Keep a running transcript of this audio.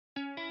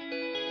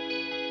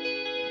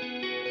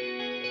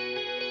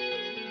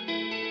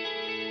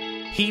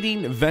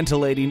Heating,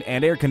 ventilating,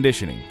 and air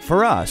conditioning.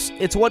 For us,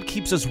 it's what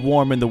keeps us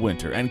warm in the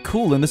winter and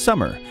cool in the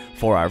summer.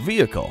 For our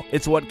vehicle,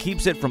 it's what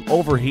keeps it from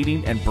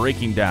overheating and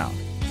breaking down.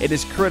 It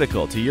is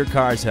critical to your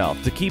car's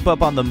health to keep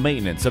up on the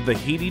maintenance of the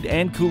heating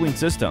and cooling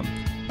system.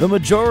 The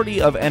majority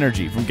of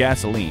energy from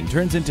gasoline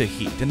turns into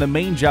heat, and the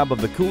main job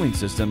of the cooling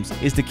systems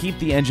is to keep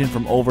the engine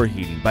from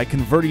overheating by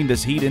converting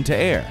this heat into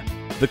air.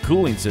 The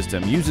cooling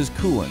system uses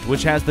coolant,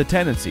 which has the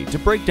tendency to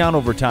break down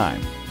over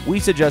time. We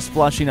suggest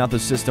flushing out the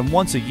system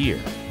once a year.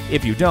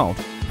 If you don't,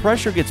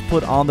 pressure gets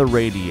put on the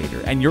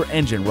radiator and your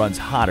engine runs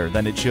hotter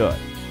than it should.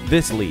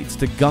 This leads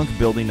to gunk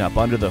building up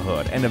under the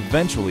hood, and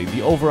eventually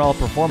the overall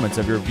performance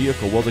of your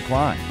vehicle will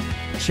decline.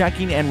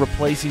 Checking and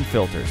replacing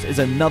filters is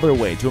another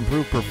way to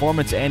improve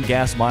performance and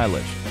gas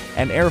mileage.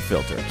 An air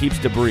filter keeps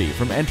debris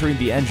from entering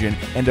the engine,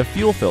 and a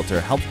fuel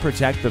filter helps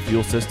protect the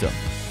fuel system.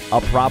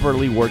 A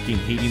properly working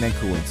heating and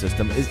cooling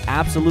system is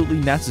absolutely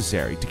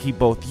necessary to keep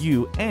both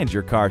you and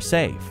your car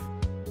safe.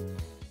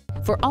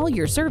 For all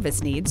your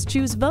service needs,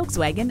 choose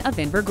Volkswagen of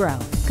Inver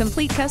Grove.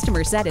 Complete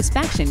customer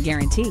satisfaction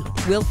guarantee.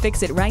 We'll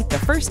fix it right the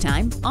first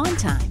time, on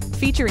time.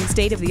 Featuring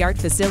state-of-the-art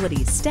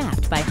facilities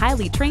staffed by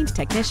highly trained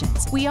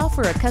technicians, we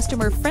offer a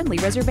customer-friendly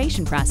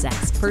reservation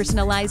process,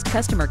 personalized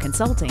customer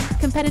consulting,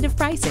 competitive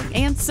pricing,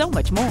 and so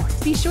much more.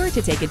 Be sure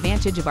to take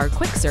advantage of our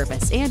quick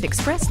service and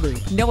express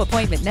loop. No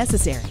appointment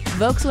necessary.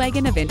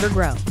 Volkswagen of Inver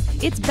Grove.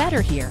 It's better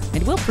here,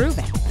 and we'll prove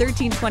it.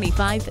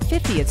 1325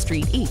 50th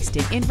Street East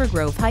in Inver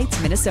Grove Heights,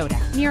 Minnesota,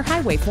 near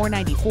Highway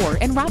 494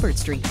 and Robert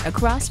Street,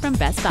 across from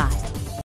Best Buy.